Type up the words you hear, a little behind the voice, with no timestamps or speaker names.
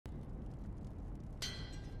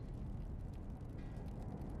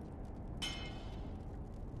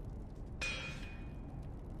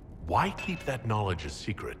Why keep that knowledge a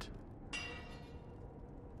secret?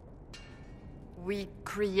 We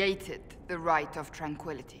created the Rite of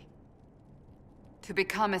Tranquility. To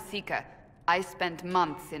become a Seeker, I spent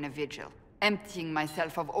months in a vigil, emptying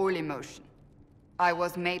myself of all emotion. I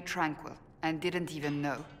was made tranquil, and didn't even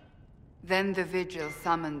know. Then the vigil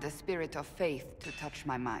summoned the spirit of faith to touch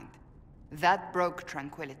my mind. That broke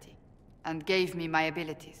tranquility, and gave me my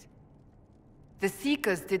abilities. The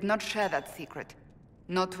Seekers did not share that secret.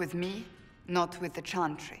 Not with me, not with the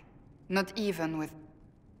Chantry, not even with...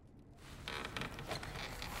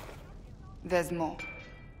 There's more.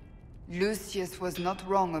 Lucius was not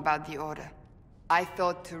wrong about the Order. I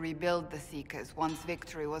thought to rebuild the Seekers once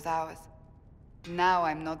victory was ours. Now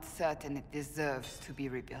I'm not certain it deserves to be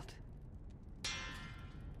rebuilt.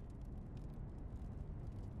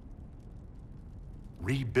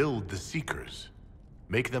 Rebuild the Seekers.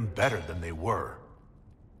 Make them better than they were.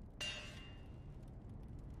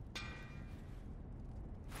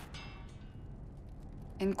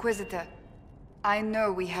 Inquisitor, I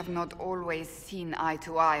know we have not always seen eye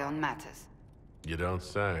to eye on matters. You don't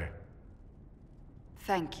say.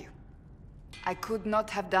 Thank you. I could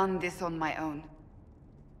not have done this on my own.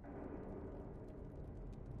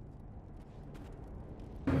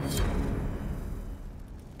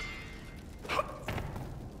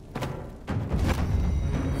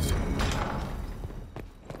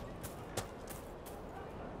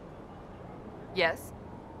 Yes?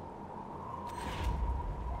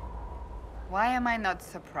 Why am I not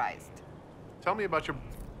surprised? Tell me about your...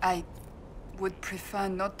 I would prefer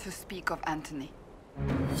not to speak of Anthony.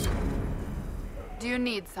 Do you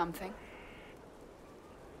need something?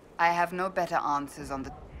 I have no better answers on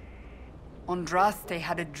the... Andraste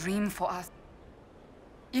had a dream for us.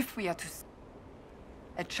 If we are to...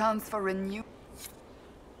 A chance for renew...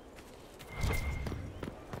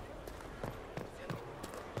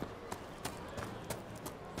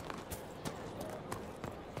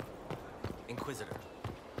 Inquisitor.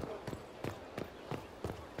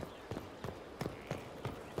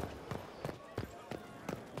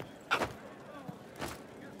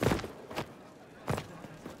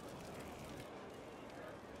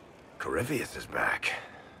 Corypheus is back.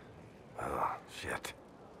 Oh, shit.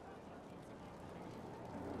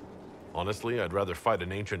 Honestly, I'd rather fight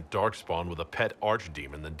an ancient darkspawn with a pet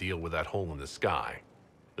archdemon than deal with that hole in the sky.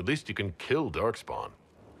 At least you can kill darkspawn.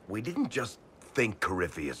 We didn't just think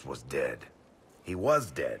Corypheus was dead. He was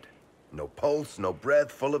dead. No pulse, no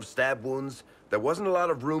breath, full of stab wounds. There wasn't a lot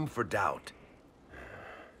of room for doubt.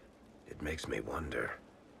 It makes me wonder.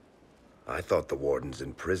 I thought the Wardens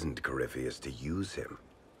imprisoned Corypheus to use him.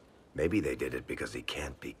 Maybe they did it because he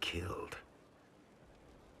can't be killed.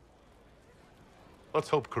 Let's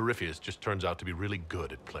hope Corypheus just turns out to be really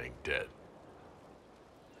good at playing dead.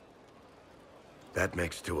 That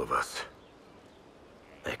makes two of us.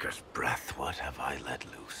 Maker's breath, what have I let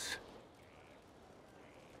loose?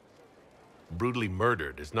 Brutally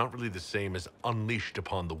murdered is not really the same as unleashed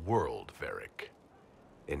upon the world, Varric.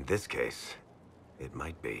 In this case, it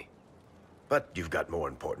might be. But you've got more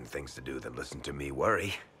important things to do than listen to me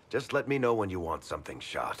worry. Just let me know when you want something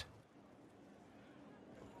shot.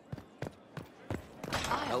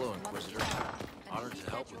 Hello, Inquisitor. Honored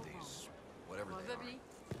to help with these, whatever they are. Probably.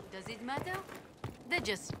 Does it matter? They're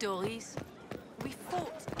just stories. We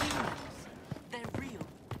fought demons. They're real.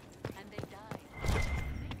 And they died. Maker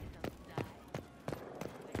doesn't die.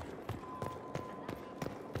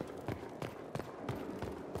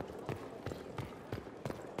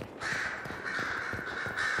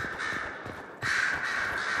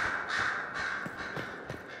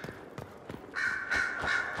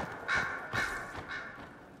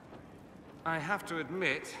 I have to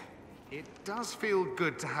admit, it does feel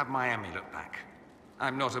good to have my amulet back.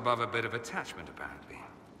 I'm not above a bit of attachment, apparently.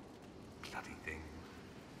 Bloody thing.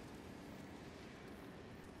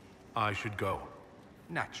 I should go.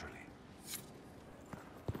 Naturally.